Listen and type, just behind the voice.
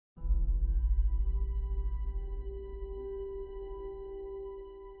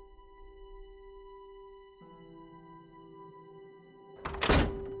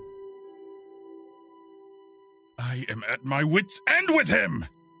I am at my wit's end with him!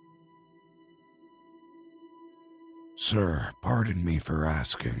 Sir, pardon me for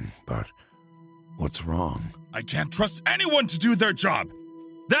asking, but what's wrong? I can't trust anyone to do their job!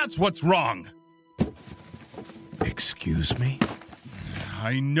 That's what's wrong! Excuse me?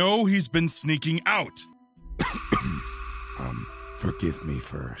 I know he's been sneaking out. Forgive me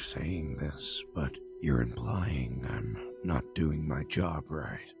for saying this, but you're implying I'm not doing my job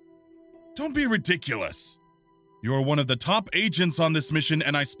right. Don't be ridiculous. You're one of the top agents on this mission,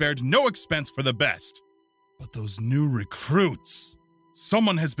 and I spared no expense for the best. But those new recruits...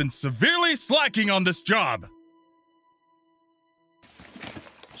 Someone has been severely slacking on this job.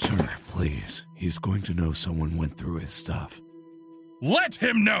 Sir, please. He's going to know someone went through his stuff. Let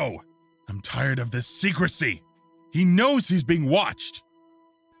him know! I'm tired of this secrecy. He knows he's being watched.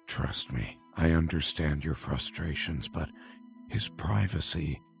 Trust me, I understand your frustrations, but his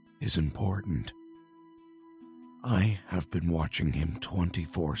privacy is important. I have been watching him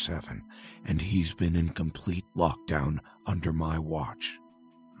 24/7, and he's been in complete lockdown under my watch.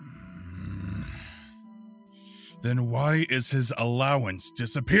 Then why is his allowance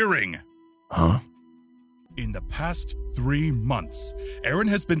disappearing? Huh? In the past 3 months, Aaron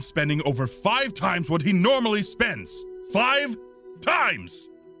has been spending over 5 times what he normally spends. 5 times!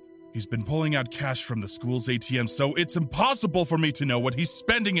 He's been pulling out cash from the school's ATM, so it's impossible for me to know what he's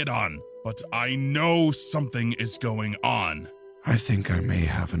spending it on. But I know something is going on. I think I may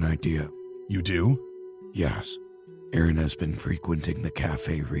have an idea. You do? Yes. Aaron has been frequenting the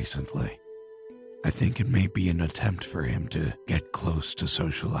cafe recently. I think it may be an attempt for him to get close to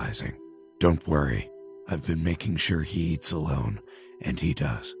socializing. Don't worry. I've been making sure he eats alone, and he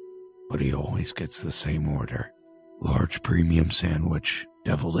does. But he always gets the same order. Large premium sandwich,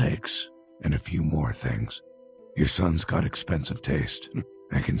 deviled eggs, and a few more things. Your son's got expensive taste.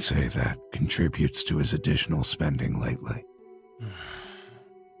 I can say that contributes to his additional spending lately.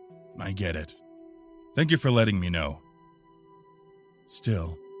 I get it. Thank you for letting me know.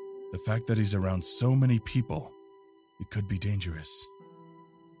 Still, the fact that he's around so many people, it could be dangerous.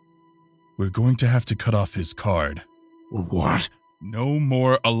 We're going to have to cut off his card. What? No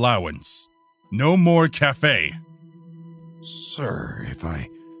more allowance. No more cafe. Sir, if I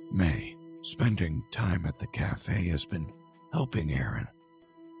may, spending time at the cafe has been helping Aaron.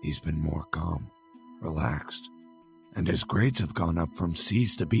 He's been more calm, relaxed, and his grades have gone up from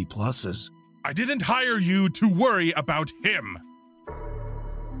C's to B pluses. I didn't hire you to worry about him.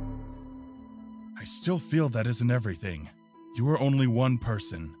 I still feel that isn't everything. You are only one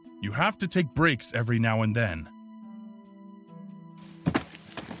person. You have to take breaks every now and then.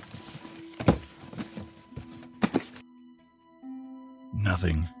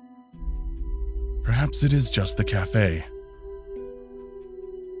 Nothing. Perhaps it is just the cafe.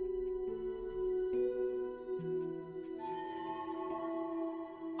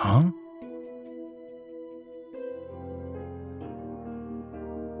 Huh?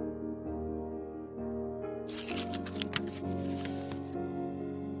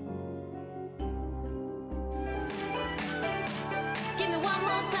 Give me one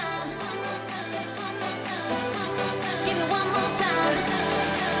more time. Give me one more time.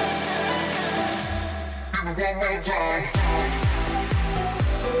 Give me one more time.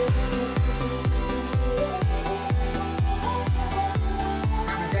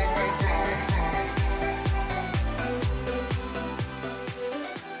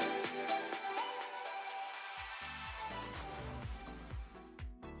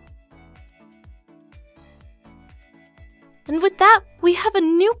 And with that, we have a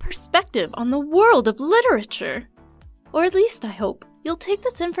new perspective on the world of literature. Or at least I hope you'll take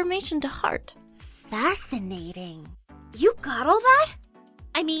this information to heart. Fascinating. You got all that?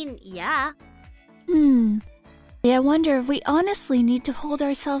 I mean, yeah. I wonder if we honestly need to hold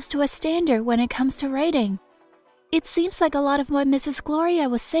ourselves to a standard when it comes to writing. It seems like a lot of what Mrs. Gloria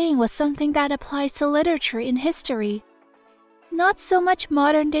was saying was something that applies to literature in history. Not so much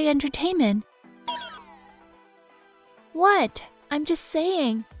modern-day entertainment. What? I'm just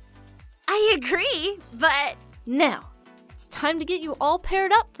saying. I agree, but... Now, it's time to get you all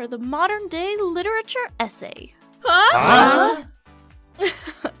paired up for the modern-day literature essay. Huh?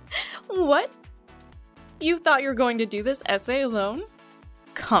 What? You thought you were going to do this essay alone?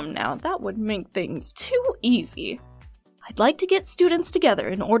 Come now, that would make things too easy. I'd like to get students together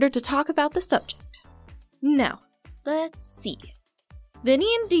in order to talk about the subject. Now, let's see.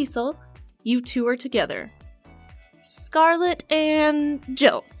 Vinny and Diesel, you two are together. Scarlett and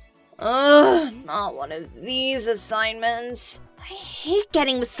Joe. Ugh, not one of these assignments. I hate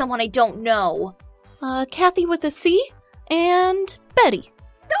getting with someone I don't know. Kathy with a C, and Betty.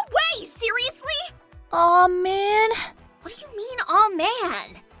 No way, seriously? Aw, man. What do you mean, aw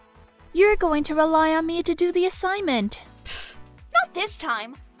man? You're going to rely on me to do the assignment. Not this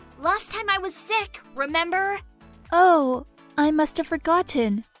time. Last time I was sick, remember? Oh, I must have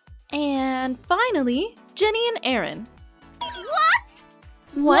forgotten. And finally, Jenny and Aaron. What?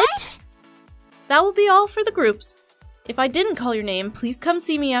 What? That will be all for the groups. If I didn't call your name, please come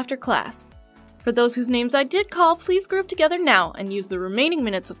see me after class. For those whose names I did call, please group together now and use the remaining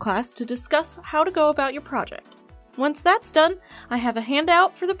minutes of class to discuss how to go about your project. Once that's done, I have a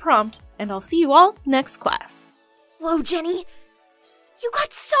handout for the prompt, and I'll see you all next class. Whoa, Jenny. You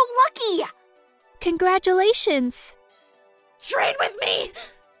got so lucky! Congratulations. Train with me!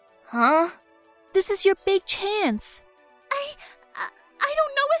 Huh? This is your big chance. I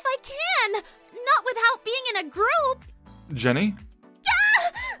don't know if I can. Not without being in a group. Jenny?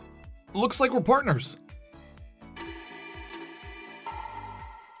 Yeah! Looks like we're partners.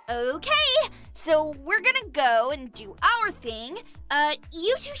 Okay, so we're gonna go and do our thing.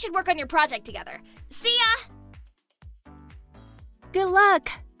 You two should work on your project together. See ya! Good luck.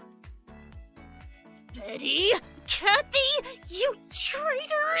 Betty? Kathy? You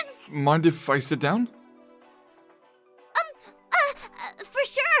traitors! Mind if I sit down? For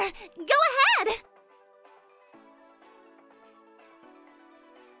sure. Go ahead.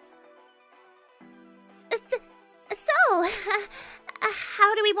 So,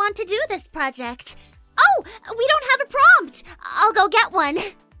 how do we want to do this project? Oh, we don't have a prompt. I'll go get one.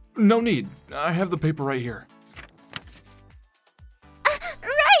 No need. I have the paper right here.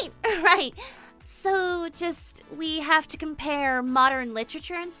 Right. So, we have to compare modern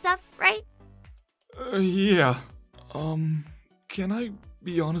literature and stuff, right? Yeah. Can I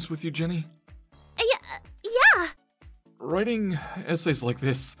be honest with you, Jenny? Yeah. Writing essays like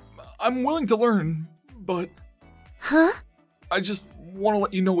this, I'm willing to learn, but... Huh? I just want to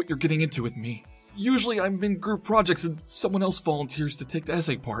let you know what you're getting into with me. Usually I'm in group projects and someone else volunteers to take the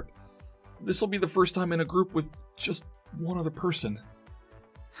essay part. This will be the first time in a group with just one other person.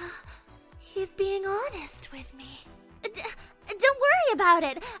 He's being honest with me. Don't worry about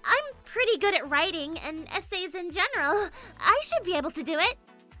it. I'm pretty good at writing and essays in general. I should be able to do it.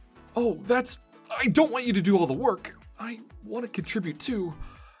 Oh, I don't want you to do all the work. I want to contribute too.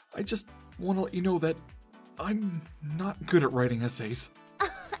 I just want to let you know that I'm not good at writing essays.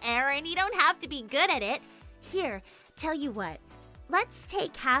 Aaron, you don't have to be good at it. Here, tell you what. Let's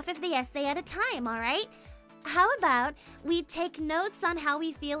take half of the essay at a time, all right? How about we take notes on how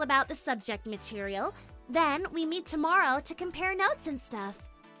we feel about the subject material, then we meet tomorrow to compare notes and stuff.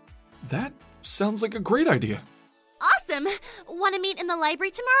 That sounds like a great idea. Awesome! Want to meet in the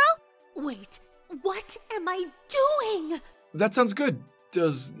library tomorrow? Wait, what am I doing? That sounds good.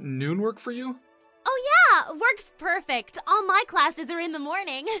 Does noon work for you? Oh yeah, works perfect. All my classes are in the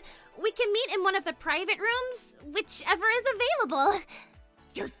morning. We can meet in one of the private rooms, whichever is available.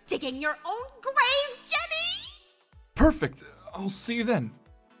 You're digging your own grave, Jenny! Perfect. I'll see you then.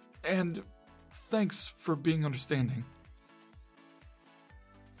 And thanks for being understanding.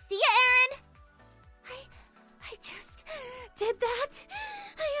 See ya, Aaron! I just did that.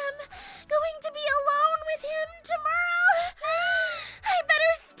 I am going to be alone with him tomorrow. I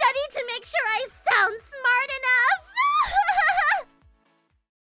better study to make sure I sound smart enough.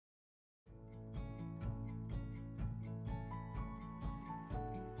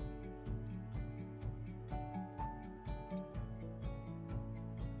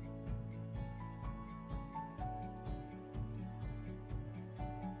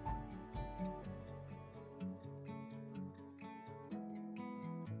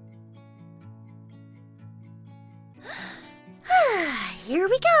 Here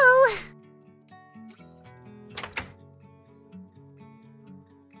we go.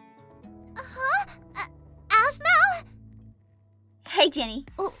 Aphmau? Hey, Jenny.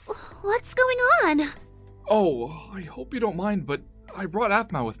 What's going on? Oh, I hope you don't mind, but I brought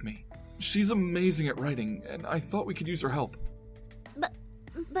Aphmau with me. She's amazing at writing, and I thought we could use her help.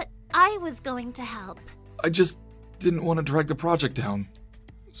 But I was going to help. I just didn't want to drag the project down,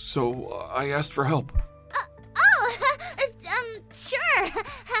 so I asked for help. Sure.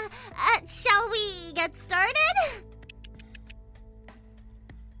 Shall we get started?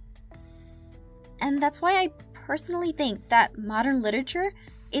 And that's why I personally think that modern literature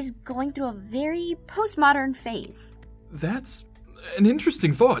is going through a very postmodern phase. That's an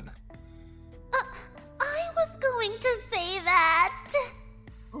interesting thought. I was going to say that.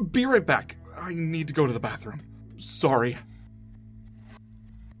 Be right back. I need to go to the bathroom. Sorry.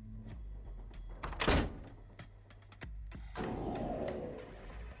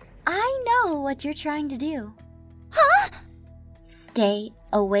 I know what you're trying to do. Huh? Stay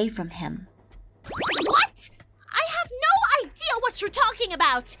away from him. What? talking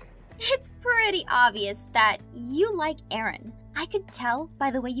about? It's pretty obvious that you like Aaron. I could tell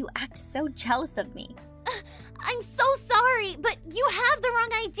by the way you act so jealous of me. I'm so sorry, but you have the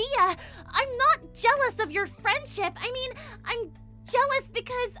wrong idea. I'm not jealous of your friendship. I mean, I'm jealous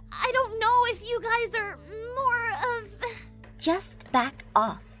because I don't know if you guys are more of... Just back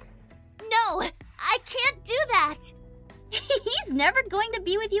off. No, I can't do that. He's never going to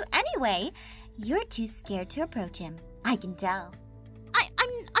be with you anyway. You're too scared to approach him. I can tell.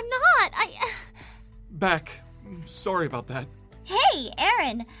 I'm not. Back. Sorry about that. Hey,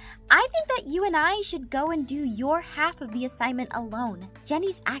 Aaron. I think that you and I should go and do your half of the assignment alone.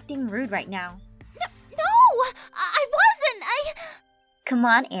 Jenny's acting rude right now. No, I wasn't. Come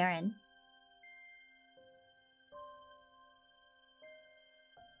on, Aaron.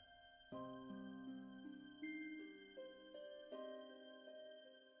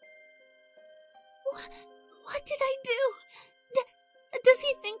 What did I do? Does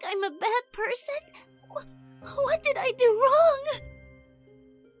he think I'm a bad person? What did I do wrong?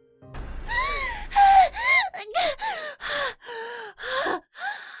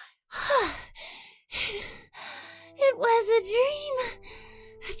 It was a dream.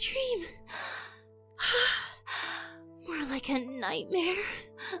 A dream. More like a nightmare.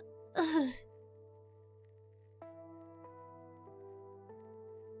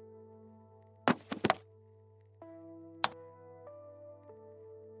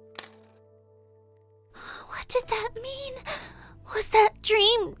 What did that mean? Was that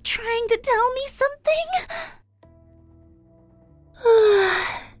dream trying to tell me something?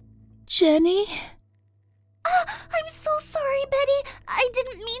 Jenny? I'm so sorry, Betty. I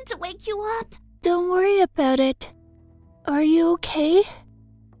didn't mean to wake you up. Don't worry about it. Are you okay?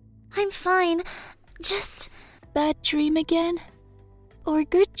 I'm fine. Just Bad dream again? Or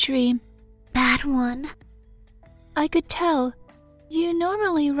good dream? bad one. I could tell. You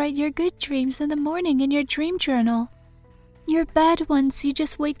normally write your good dreams in the morning in your dream journal. Your bad ones, you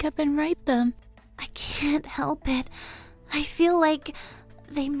just wake up and write them. I can't help it. I feel like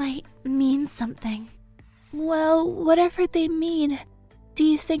they might mean something. Well, whatever they mean, do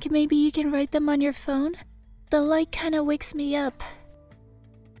you think maybe you can write them on your phone? The light kinda wakes me up.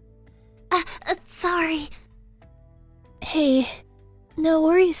 Sorry. Hey, no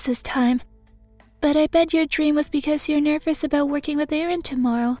worries this time. But I bet your dream was because you're nervous about working with Aaron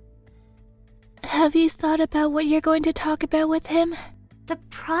tomorrow. Have you thought about what you're going to talk about with him? The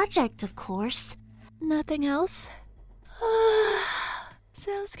project, of course. Nothing else?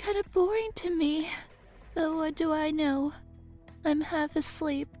 Sounds kind of boring to me. But what do I know? I'm half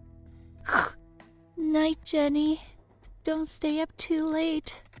asleep. Night, Jenny. Don't stay up too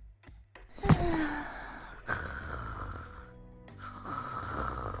late.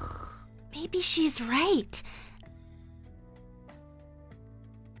 Maybe she's right.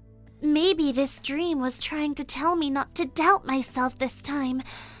 Maybe this dream was trying to tell me not to doubt myself this time.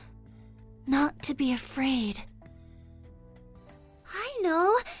 Not to be afraid. I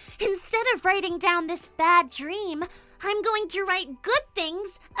know. Instead of writing down this bad dream, I'm going to write good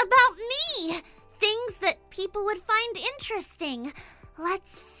things about me. Things that people would find interesting.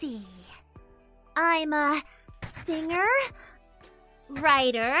 Let's see. I'm a singer,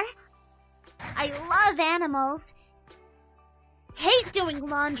 writer. I love animals. Hate doing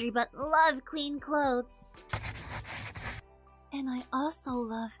laundry, but love clean clothes. And I also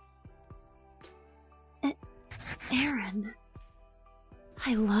love Aaron.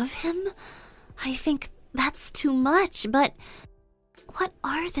 I love him? I think that's too much, but what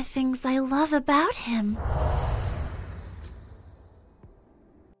are the things I love about him?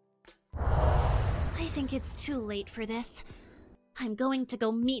 I think it's too late for this. I'm going to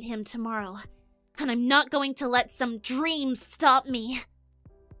go meet him tomorrow, and I'm not going to let some dream stop me.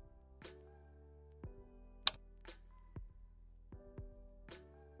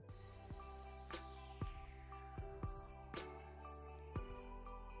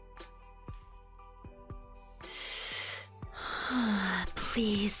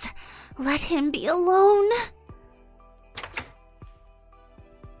 Please, let him be alone.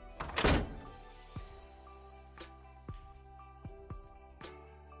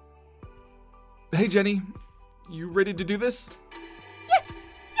 Hey, Jenny. You ready to do this?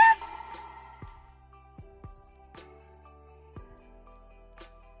 Yes!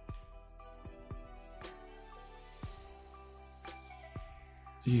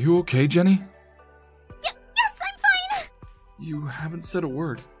 You okay, Jenny? Yes, I'm fine! You haven't said a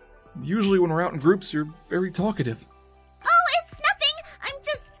word. Usually when we're out in groups, you're very talkative. Oh, it's nothing! I'm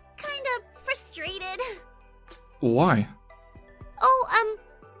just kind of frustrated. Why? Oh,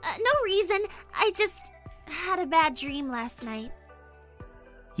 no reason. I just had a bad dream last night.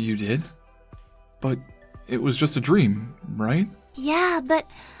 You did? But it was just a dream, right? Yeah, but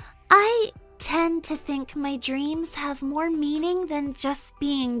I tend to think my dreams have more meaning than just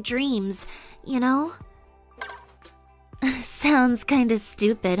being dreams, you know? Sounds kinda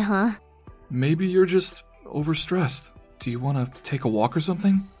stupid, huh? Maybe you're just overstressed. Do you want to take a walk or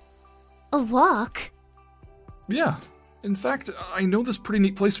something? A walk? Yeah. In fact, I know this pretty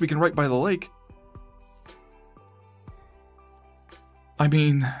neat place we can write by the lake. I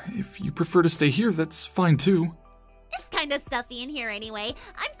mean, if you prefer to stay here, that's fine too. It's kinda stuffy in here anyway.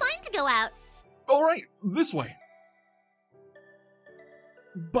 I'm fine to go out. Alright, this way.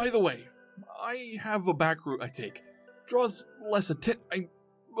 By the way, I have a back route I take. Draws less attention.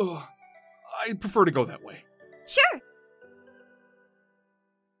 I prefer to go that way. Sure.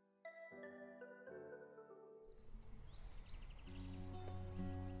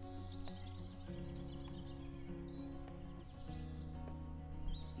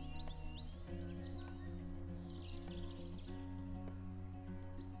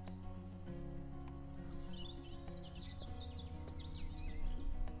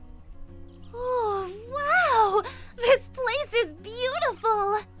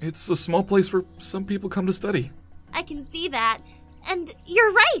 It's a small place where some people come to study. I can see that. And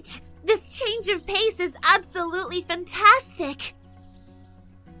you're right! This change of pace is absolutely fantastic!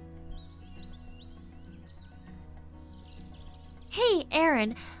 Hey,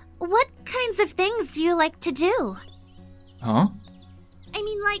 Aaron, what kinds of things do you like to do? Huh? I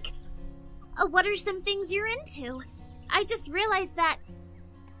mean, like, what are some things you're into? I just realized that...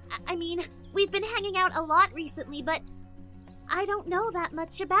 I mean, we've been hanging out a lot recently, but I don't know that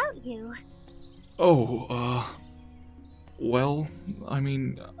much about you. Well, I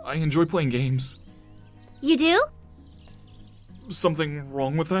mean, I enjoy playing games. You do? Something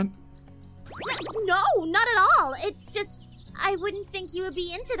wrong with that? No, not at all. It's just, I wouldn't think you would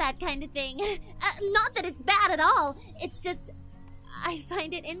be into that kind of thing. Not that it's bad at all. It's just, I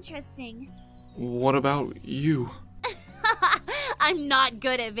find it interesting. What about you? I'm not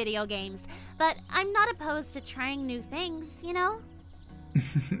good at video games, but I'm not opposed to trying new things, you know?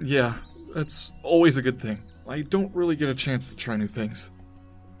 Yeah, that's always a good thing. I don't really get a chance to try new things.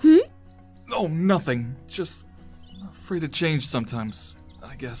 Oh, nothing. Just afraid to change sometimes,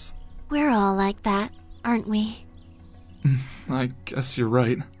 I guess. We're all like that, aren't we? I guess you're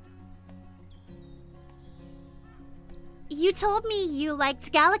right. You told me you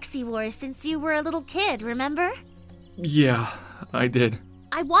liked Galaxy Wars since you were a little kid, remember? Yeah, I did.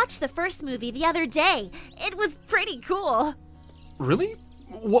 I watched the first movie the other day. It was pretty cool. Really?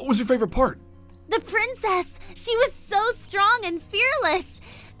 What was your favorite part? The princess! She was so strong and fearless!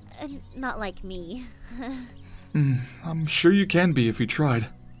 Not like me. I'm sure you can be if you tried.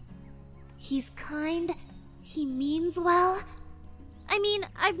 He's kind. He means well. I mean,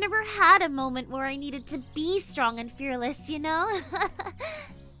 I've never had a moment where I needed to be strong and fearless, you know?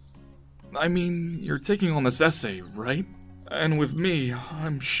 I mean, you're taking on this essay, right? And with me,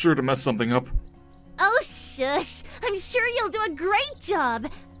 I'm sure to mess something up. Oh, shush! I'm sure you'll do a great job!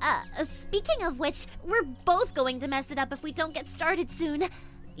 Speaking of which, we're both going to mess it up if we don't get started soon.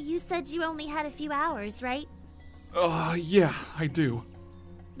 You said you only had a few hours, right? Yeah, I do.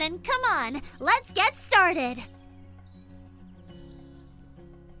 Then come on, let's get started!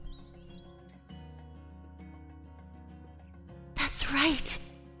 That's right.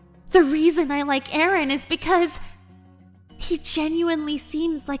 The reason I like Aaron is because he genuinely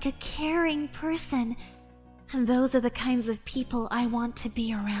seems like a caring person, and those are the kinds of people I want to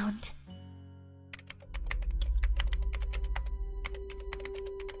be around.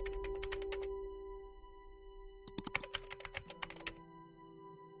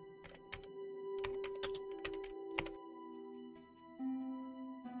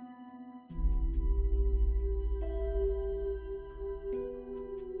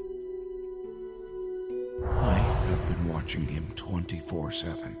 Watching him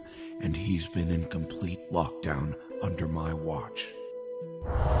 24/7, and he's been in complete lockdown under my watch.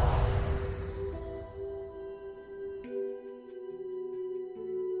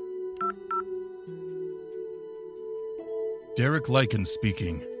 Derek Lycan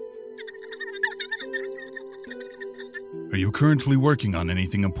speaking. Are you currently working on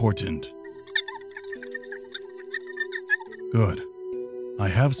anything important? Good. I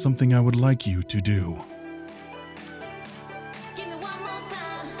have something I would like you to do. Give me one more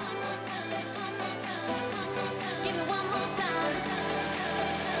time. Give me one more time.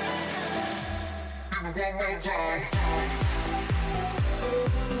 Give me one more time.